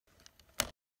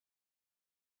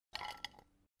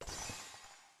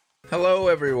Hello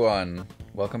everyone!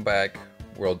 Welcome back.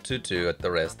 World Tutu at the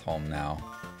rest home now.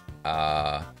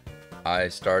 I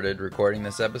started recording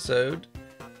this episode,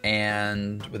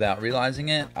 and without realizing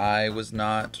it, I was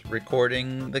not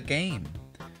recording the game.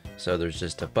 So there's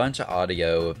just a bunch of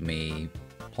audio of me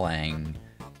playing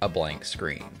a blank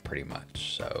screen, pretty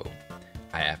much. So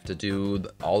I have to do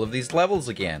all of these levels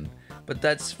again, but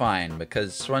that's fine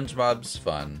because SpongeBob's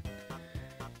fun.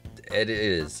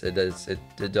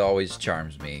 It always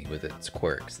charms me with its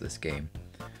quirks, this game.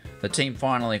 The team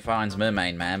finally finds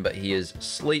Mermaid Man, but he is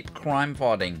sleep crime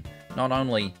fighting. Not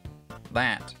only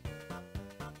that,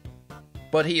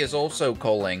 but he is also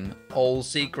calling all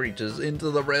sea creatures into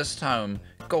the rest home,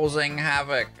 causing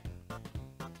havoc.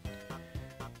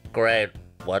 Great,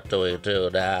 what do we do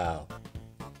now?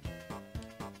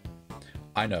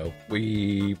 I know,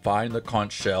 we find the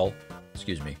conch shell,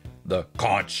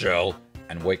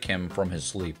 and wake him from his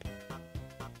sleep.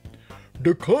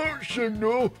 The conch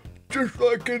shell, just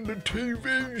like in the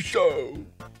TV show.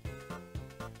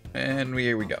 And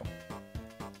here we go.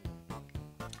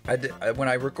 When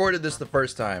I recorded this the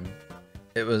first time,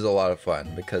 it was a lot of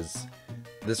fun because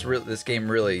this game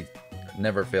really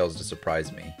never fails to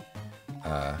surprise me.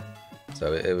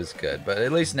 So it was good. But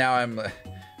at least now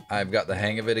I've got the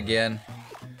hang of it again,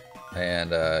 and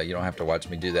you don't have to watch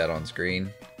me do that on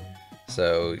screen.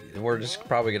 So we're just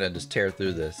probably gonna just tear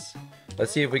through this.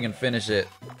 Let's see if we can finish it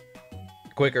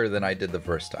quicker than I did the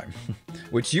first time,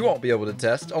 which you won't be able to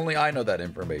test. Only I know that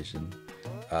information.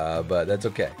 But that's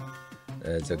okay.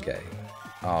 That's okay.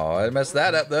 Oh, I messed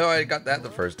that up though. I got that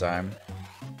the first time.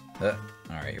 All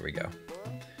right, here we go.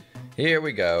 Here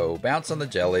we go. Bounce on the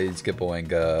jellies.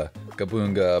 Kaboinga.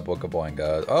 Kaboonga. Boka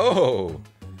boinga. Oh!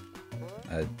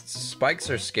 Spikes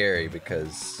are scary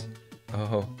because...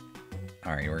 Oh.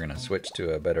 Alright, we're gonna switch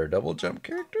to a better double jump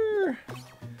character.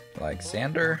 Like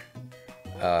Sander.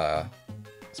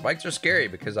 Spikes are scary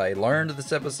because I learned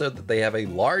this episode that they have a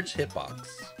large hitbox.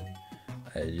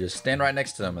 You just stand right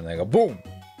next to them and they go boom!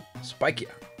 Spike ya.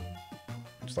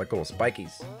 Just like little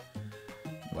spikies.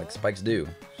 Like spikes do.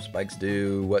 Spikes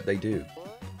do what they do.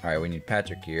 Alright, we need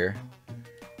Patrick here.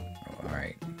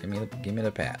 Alright, give me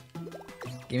the pat.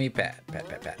 Give me pat.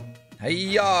 Pat.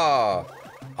 Hey-ya!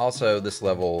 Also, this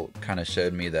level kind of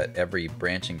showed me that every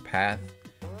branching path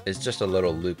is just a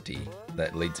little loop-de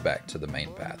that leads back to the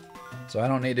main path. So I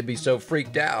don't need to be so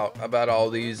freaked out about all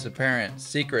these apparent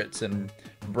secrets and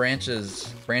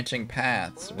branching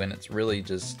paths when it's really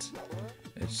just,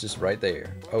 it's just right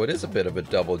there. Oh, it is a bit of a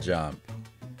double jump.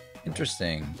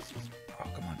 Interesting. Oh,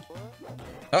 come on.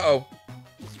 Uh-oh.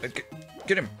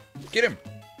 Get him. Get him.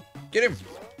 Get him.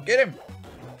 Get him.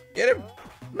 Get him.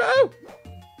 No!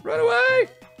 Run away!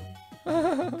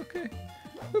 Okay.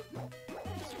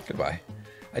 Goodbye.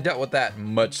 I dealt with that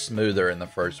much smoother in the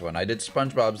first one. I did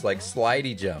SpongeBob's like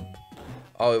slidey jump.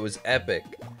 Oh, it was epic.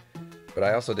 But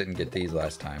I also didn't get these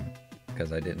last time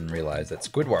because I didn't realize that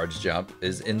Squidward's jump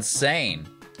is insane.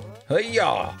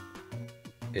 Hey-ya!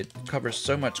 It covers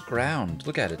so much ground.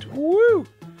 Look at it. Woo!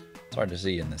 It's hard to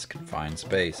see in this confined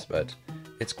space, but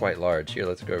it's quite large. Here,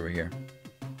 let's go over here.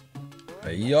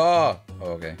 Hey-ya! Oh,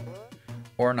 okay.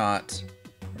 Or not.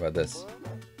 What about this?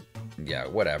 Yeah,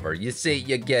 whatever. You see,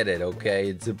 you get it, okay?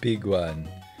 It's a big one.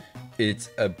 It's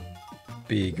a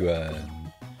big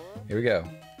one. Here we go.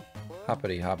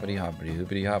 Hoppity, hoppity, hoppity,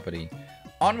 hoopity, hoppity.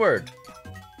 Onward!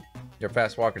 You're a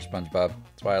fast walker, SpongeBob.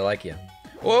 That's why I like you.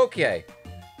 Okay.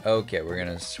 Okay, we're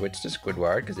gonna switch to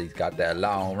Squidward because he's got that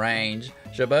long range.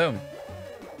 Shaboom.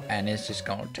 And it's just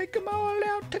gonna take them all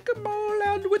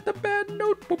out with the bad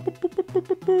note. Boop, boop, boop, boop,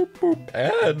 boop, boop, boop.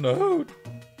 Bad note.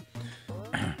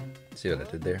 See what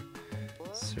I did there?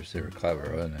 Super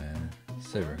clever, wasn't it?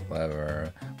 Super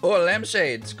clever. Oh, a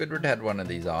lampshade. Squidward had one of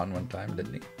these on one time,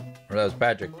 didn't he? Or that was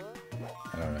Patrick.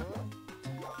 I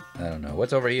don't know.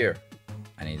 What's over here?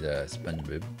 I need a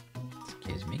SpongeBob.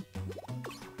 Excuse me.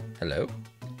 Hello?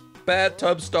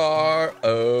 Bathtub star.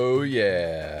 Oh,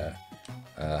 yeah.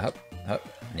 Hup.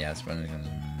 Yeah,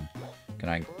 SpongeBob. Can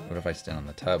I... What if I stand on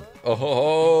the tub?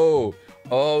 Oh,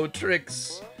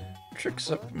 tricks.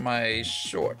 Tricks up my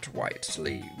short white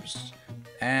sleeves.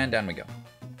 And down we go.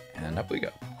 And up we go.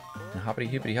 And hoppity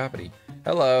hoopity hoppity.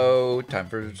 Hello. Time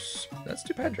for... Let's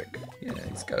do Patrick. Yeah,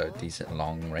 he's got a decent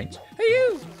long range. Hey,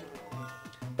 you!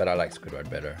 But I like Squidward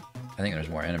better. I think there's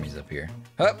more enemies up here.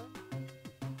 Hup!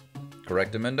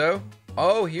 Correctamundo.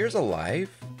 Oh, here's a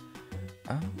life.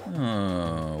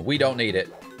 Oh, we don't need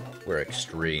it. We're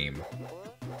extreme.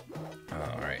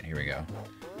 Alright, here we go.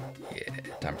 Yeah,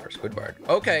 time for Squidward.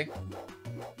 Okay.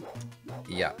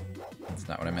 Yeah, that's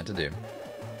not what I meant to do.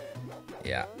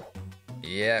 Yeah.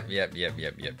 Yep.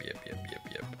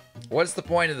 What's the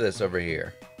point of this over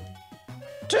here?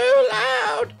 Too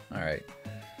loud! Alright.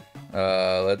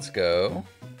 Let's go.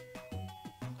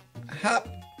 Hop!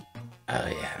 Oh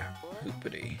yeah.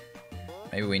 Hoopity.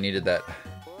 Maybe we needed that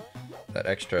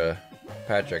extra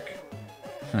Patrick.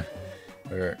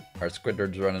 Our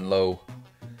Squidward's running low.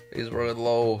 He's running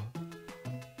low.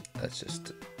 Let's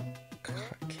just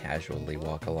casually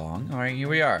walk along. Alright, here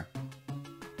we are.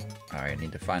 Alright, I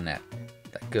need to find that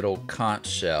good old conch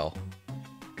shell.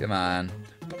 Come on.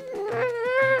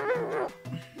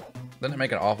 Doesn't it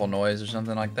make an awful noise or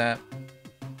something like that?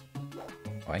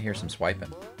 Oh, I hear some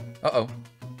swiping. Uh-oh.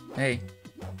 Hey.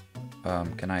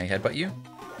 Can I headbutt you?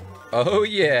 Oh,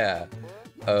 yeah.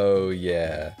 Oh,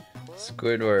 yeah.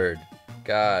 Squidward.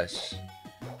 Gosh.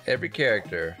 Every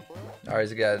character. Alright,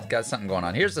 he's got something going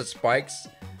on. Here's the spikes.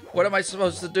 What am I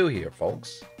supposed to do here,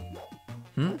 folks?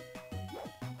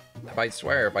 I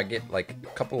swear, if I get like a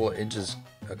couple of pixels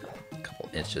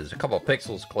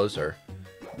closer,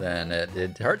 then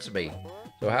it hurts me.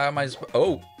 So how am I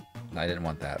oh! I didn't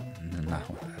want that. Not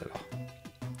want that at all.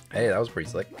 Hey, that was pretty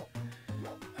slick.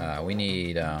 We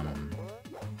need to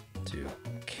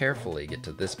carefully get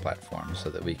to this platform so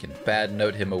that we can bad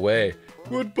note him away.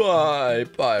 Goodbye,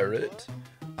 pirate.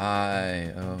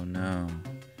 Oh no.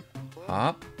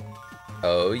 Hop.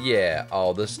 Oh yeah,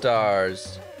 all the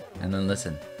stars. And then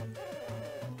listen.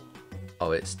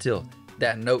 Oh, it's still,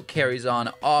 that note carries on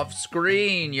off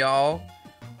screen, y'all.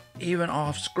 Even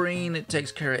off screen, it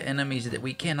takes care of enemies that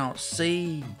we cannot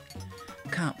see.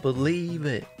 Can't believe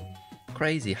it.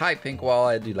 Crazy. Hi, pink wall.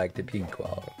 I do like the pink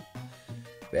wall.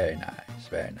 Very nice,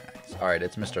 very nice. All right,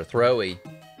 it's Mr. Throwy.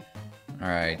 All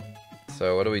right,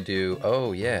 so what do we do?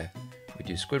 Oh, yeah, we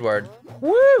do Squidward.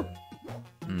 Woo!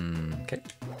 Okay.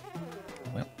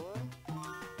 Well,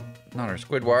 not our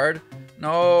Squidward.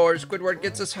 No, our Squidward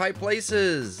gets us high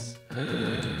places.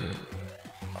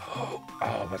 Oh,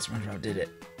 but SpongeBob did it.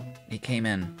 He came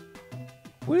in.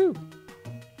 Woo!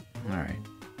 All right.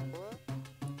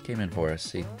 Came in for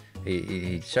us.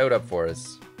 He showed up for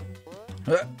us.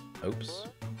 Oops.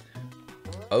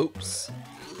 Oops.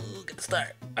 Get the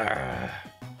start.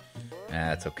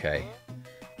 That's okay.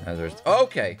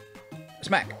 Okay.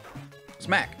 Smack.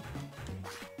 Smack.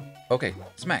 Okay.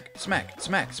 Smack. Smack.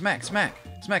 Smack. Smack. Smack.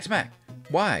 Smack. Smack.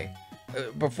 Why?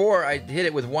 Before I hit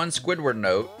it with one Squidward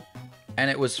note,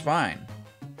 and it was fine.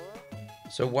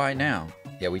 So why now?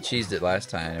 Yeah, we cheesed it last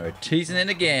time, and we're cheesing it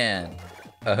again.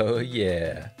 Oh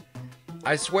yeah.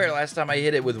 I swear last time I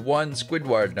hit it with one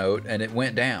Squidward note, and it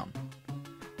went down.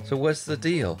 So what's the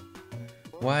deal?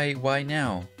 Why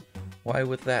now? Why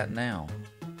with that now?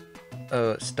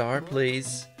 Star,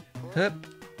 please. Hup.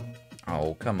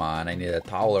 Oh, come on. I need a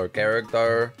taller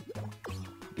character.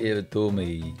 Give it to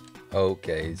me.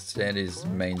 Okay, Sandy's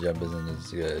main jump isn't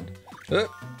as good.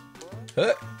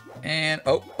 And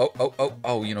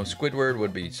oh, you know, Squidward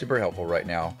would be super helpful right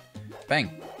now.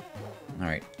 Bang. All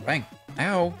right, bang.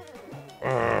 Ow.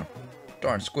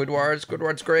 Darn Squidward.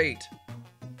 Squidward's great.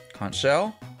 Conch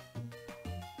shell.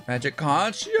 Magic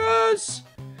conch. Yes.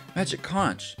 Magic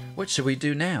conch. What should we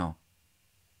do now?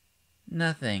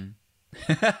 Nothing.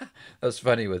 That was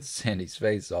funny with Sandy's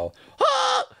face all.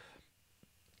 Ah!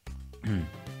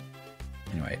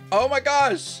 Anyway, oh my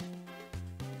gosh!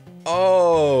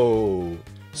 Oh,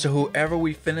 so whoever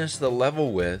we finish the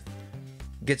level with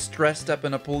gets dressed up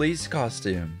in a police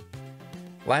costume.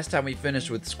 Last time we finished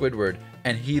with Squidward,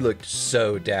 and he looked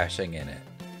so dashing in it.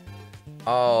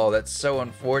 Oh, that's so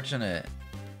unfortunate.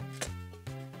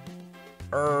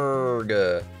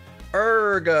 Erga.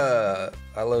 Erga!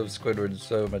 I love Squidward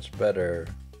so much better.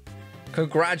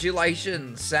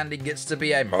 Congratulations! Sandy gets to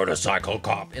be a motorcycle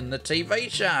cop in the TV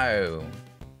show.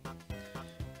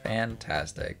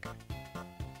 Fantastic.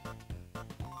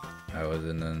 Oh, is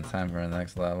it then time for the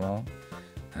next level?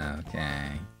 Okay.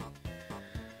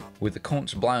 With the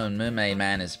conch blown, Mermaid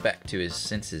Man is back to his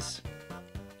senses.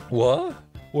 What?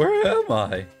 Where am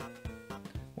I?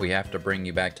 We have to bring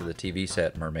you back to the TV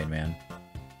set, Mermaid Man.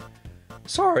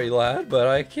 Sorry, lad, but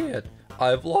I can't.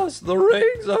 I've lost the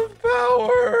rings of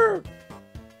power!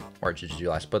 Where did you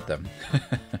last put them?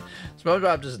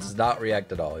 SpongeBob just does not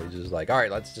react at all. He's just like, alright,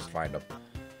 let's just find them.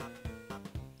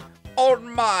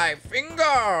 On my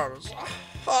fingers!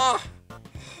 Ha!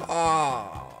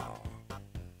 Ha!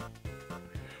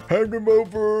 Hand him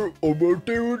over, or we'll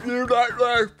do with you like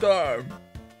last time.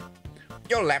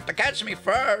 You'll have to catch me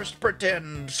first,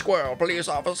 pretend squirrel police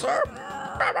officer.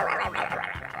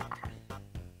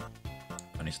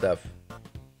 Funny stuff.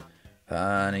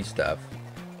 Funny stuff.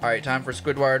 Alright, time for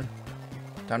Squidward.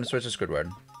 Time to switch to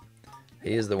Squidward.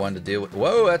 He is the one to deal with.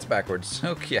 Whoa, that's backwards.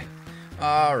 Okay.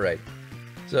 Alright.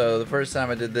 So the first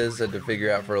time I did this, I had to figure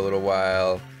out for a little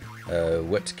while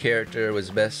what character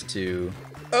was best to...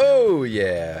 Oh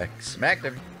yeah, smacked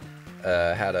him.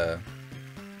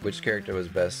 Which character was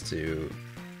best to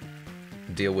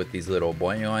deal with these little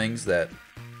boing-oings that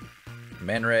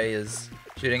Man Ray is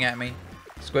shooting at me.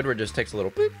 Squidward just takes a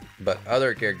little boop, but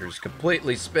other characters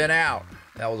completely spin out.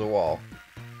 That was a wall.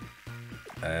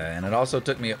 And it also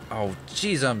took me... Oh,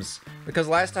 jeezums. Because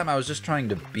last time I was just trying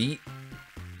to beat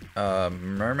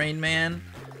Mermaid Man.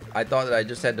 I thought that I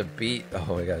just had to beat...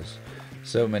 Oh my gosh.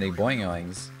 So many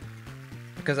boing-oings.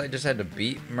 Because I just had to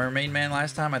beat Mermaid Man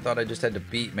last time, I thought I just had to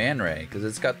beat Man Ray. Because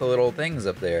it's got the little things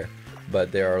up there.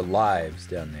 But there are lives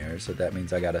down there. So that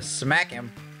means I gotta smack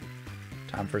him.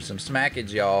 Time for some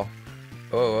smackage, y'all.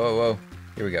 Whoa, whoa, whoa.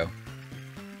 Here we go.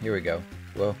 Here we go.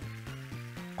 Whoa.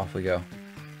 Off we go.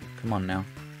 Come on now.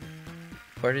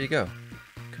 Where did he go?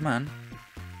 Come on.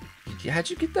 How'd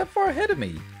you get that far ahead of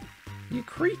me? You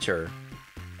creature.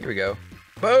 Here we go.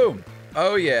 Boom!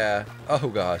 Oh yeah. Oh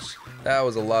gosh. That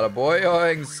was a lot of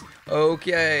boing-oings.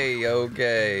 Okay,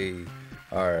 okay.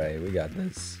 Alright, we got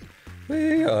this.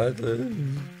 We got this.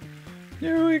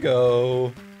 Here we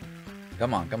go.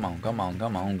 Come on, come on, come on,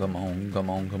 come on, come on, come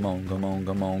on, come on, come on,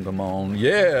 come on, come on.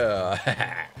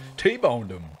 Yeah!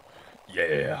 T-boned him.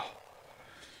 Yeah.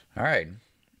 Alright.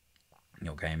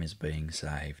 Your game is being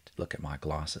saved. Look at my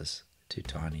glasses. Too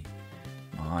tiny.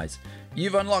 My eyes.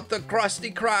 You've unlocked the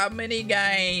Krusty Krab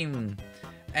minigame!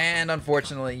 And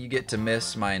unfortunately, you get to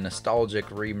miss my nostalgic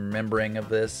remembering of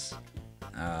this.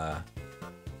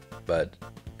 But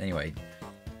anyway,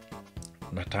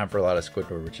 not time for a lot of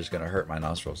Squidward, which is going to hurt my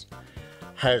nostrils.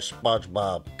 Hey,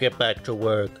 SpongeBob, get back to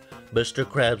work. Mr.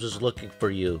 Krabs is looking for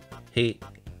you.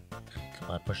 Come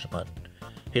on, push the button.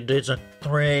 He needs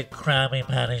 3 Krabby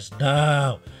Patties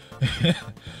now.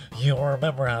 You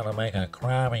remember how to make a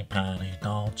Krabby Patty,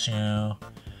 don't you?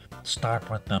 Start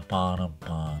with the bottom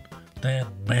bun, then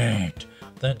meat,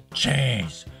 then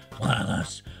cheese,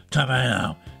 lettuce,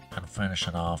 tomato, and finish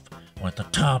it off with the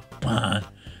top bun.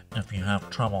 If you have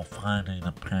trouble finding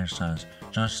the pieces,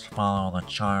 just follow the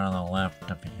chart on the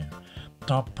left of you.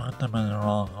 Don't put them in the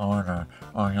wrong order,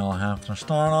 or you'll have to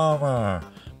start over.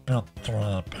 Build through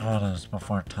the patties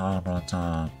before time runs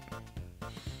out.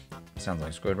 Sounds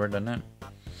like Squidward, doesn't it?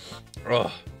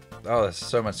 Oh, that's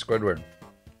so much Squidward.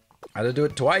 I had to do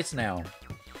it twice now.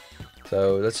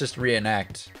 So let's just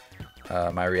reenact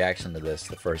my reaction to this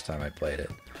the first time I played it.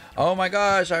 Oh my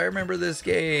gosh, I remember this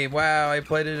game. Wow, I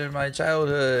played it in my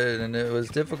childhood and it was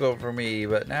difficult for me,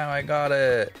 but now I got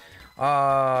it.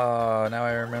 Oh, now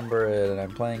I remember it and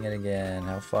I'm playing it again.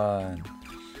 How fun.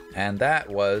 And that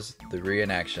was the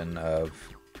reenaction of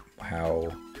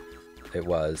how it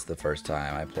was the first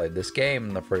time I played this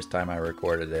game, the first time I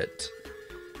recorded it.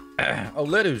 Oh,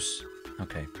 lettuce.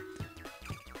 Okay.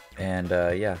 And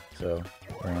yeah, so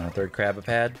we're on a third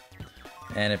Krabapad.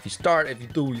 And if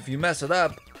you mess it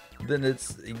up, then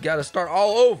you gotta start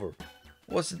all over.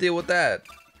 What's the deal with that?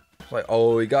 It's like,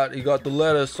 oh, you got the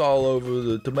lettuce all over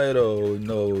the tomato.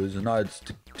 No, it's not. It's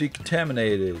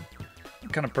decontaminated.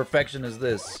 What kind of perfection is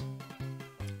this?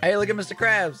 Hey, look at Mr.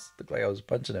 Krabs. Looked like I was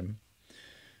punching him.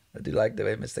 I do like the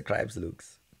way Mr. Krabs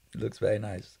looks. It looks very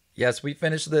nice. Yes, we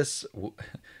finished this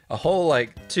a whole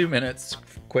like 2 minutes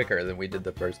quicker than we did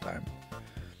the first time.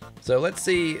 So let's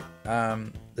see.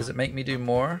 Does it make me do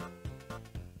more?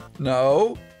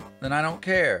 No. Then I don't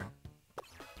care.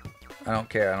 I don't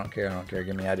care. I don't care. I don't care.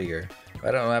 Get me out of here. If I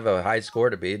don't have a high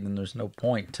score to beat, then there's no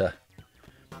point to.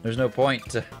 There's no point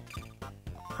to.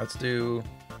 Let's do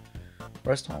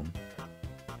Rest Home.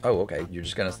 Oh, okay. You're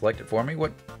just gonna select it for me?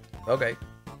 What? Okay.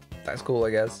 That's cool, I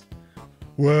guess.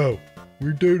 Wow,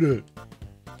 we did it.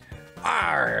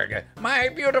 Arrgh! My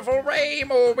beautiful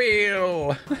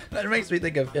Raymobile! That makes me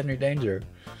think of Henry Danger.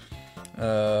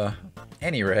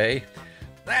 Anyway.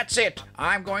 That's it!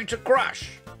 I'm going to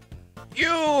crush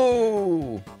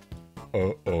you!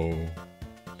 Uh-oh.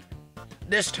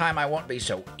 This time I won't be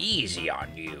so easy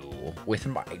on you with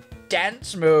my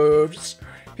dance moves.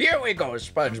 Here we go,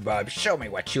 SpongeBob. Show me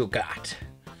what you got.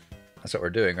 That's what we're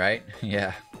doing, right?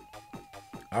 Yeah.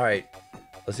 Alright.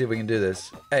 Let's see if we can do this.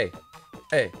 Hey.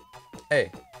 Hey.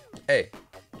 Hey. Hey.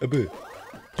 Buh.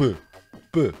 Buh.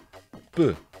 Buh.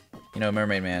 Buh. You know,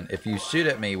 Mermaid Man, if you shoot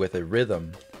at me with a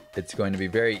rhythm, it's going to be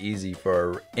very easy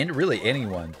for really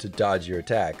anyone to dodge your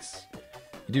attacks.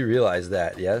 You do realize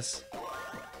that, yes?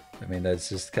 I mean, that's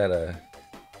just kind of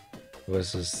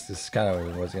what's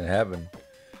going to happen.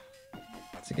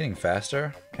 Is it getting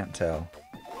faster? Can't tell.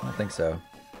 I don't think so.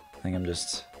 I think I'm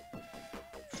just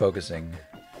focusing.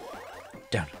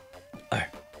 Down. R.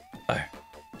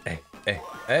 A. A.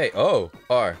 A. Oh.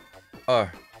 R.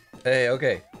 R. Hey,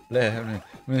 okay.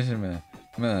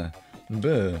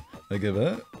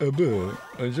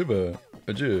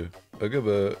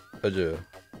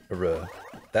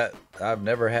 That I've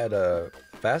never had a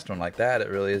fast one like that. It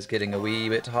really is getting a wee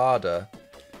bit harder.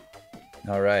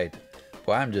 All right.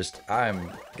 Well,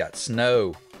 I'm got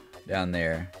snow down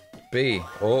there. B.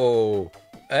 Oh.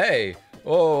 Hey.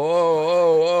 Oh, oh,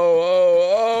 oh, oh,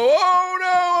 oh, oh,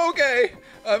 no. Okay.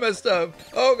 I messed up.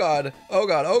 Oh, God. Oh,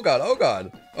 God. Oh, God. Oh,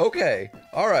 God. Okay.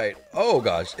 All right. Oh,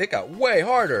 gosh. It got way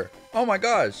harder. Oh, my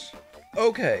gosh.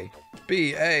 Okay.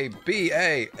 B, A, B,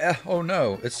 A. Oh,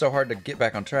 no. It's so hard to get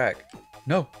back on track.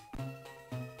 No.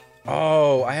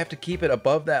 Oh, I have to keep it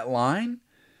above that line?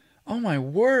 Oh, my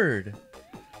word.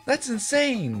 That's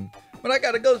insane. But I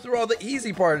gotta go through all the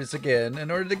easy parts again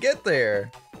in order to get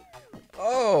there.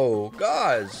 Oh,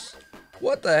 gosh.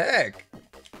 What the heck?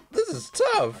 This is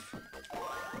tough.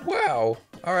 Wow.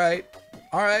 All right.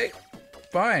 All right.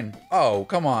 Fine. Oh,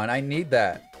 come on. I need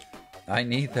that. I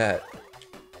need that.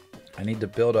 I need to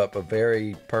build up a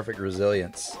very perfect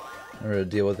resilience in order to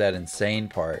deal with that insane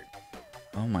part.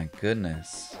 Oh my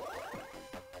goodness.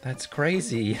 That's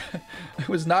crazy. I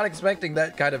was not expecting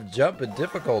that kind of jump in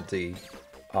difficulty.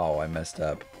 Oh, I messed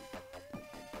up.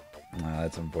 Oh,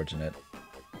 that's unfortunate.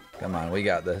 Come on, we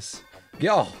got this.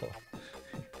 Yo!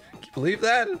 Can you believe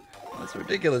that? That's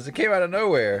ridiculous. It came out of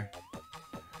nowhere.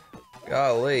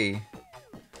 Golly.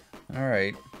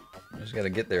 Alright. I just gotta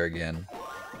get there again.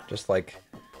 Just like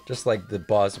the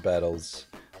boss battles.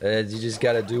 You just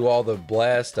gotta do all the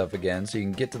blast stuff again so you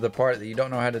can get to the part that you don't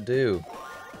know how to do.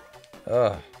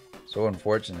 Ugh. So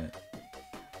unfortunate.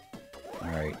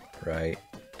 Alright. Right.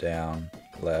 Down.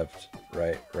 Left.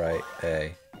 Right. Right.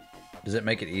 A. Does it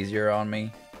make it easier on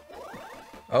me?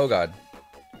 Oh god.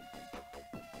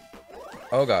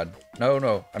 Oh god. No,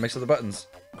 no. I mixed up the buttons.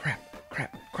 Crap.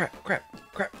 Crap. Crap. Crap.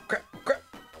 Crap. Crap. Crap.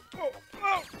 Oh,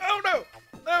 oh, oh no.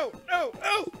 No, no,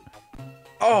 oh.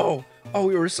 Oh. Oh,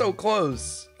 we were so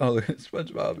close. Oh,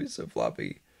 SpongeBob, he's so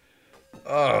floppy.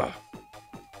 Ugh.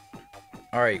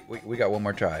 Alright, we got one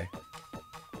more try.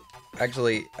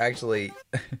 Actually,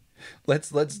 let's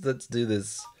do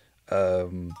this.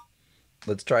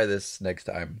 Let's try this next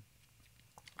time.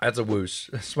 That's a whoosh.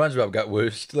 SpongeBob got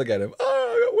whooshed. Look at him.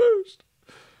 Oh, I got whooshed.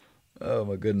 Oh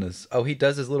my goodness. Oh, he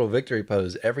does his little victory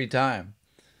pose every time.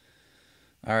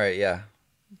 All right, yeah.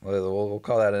 We'll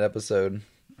call that an episode,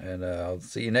 and I'll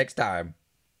see you next time.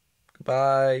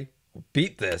 Goodbye. We'll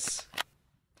beat this.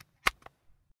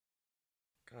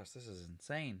 Gosh, this is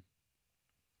insane.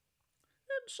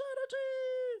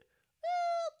 Insanity!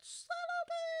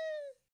 Insanity!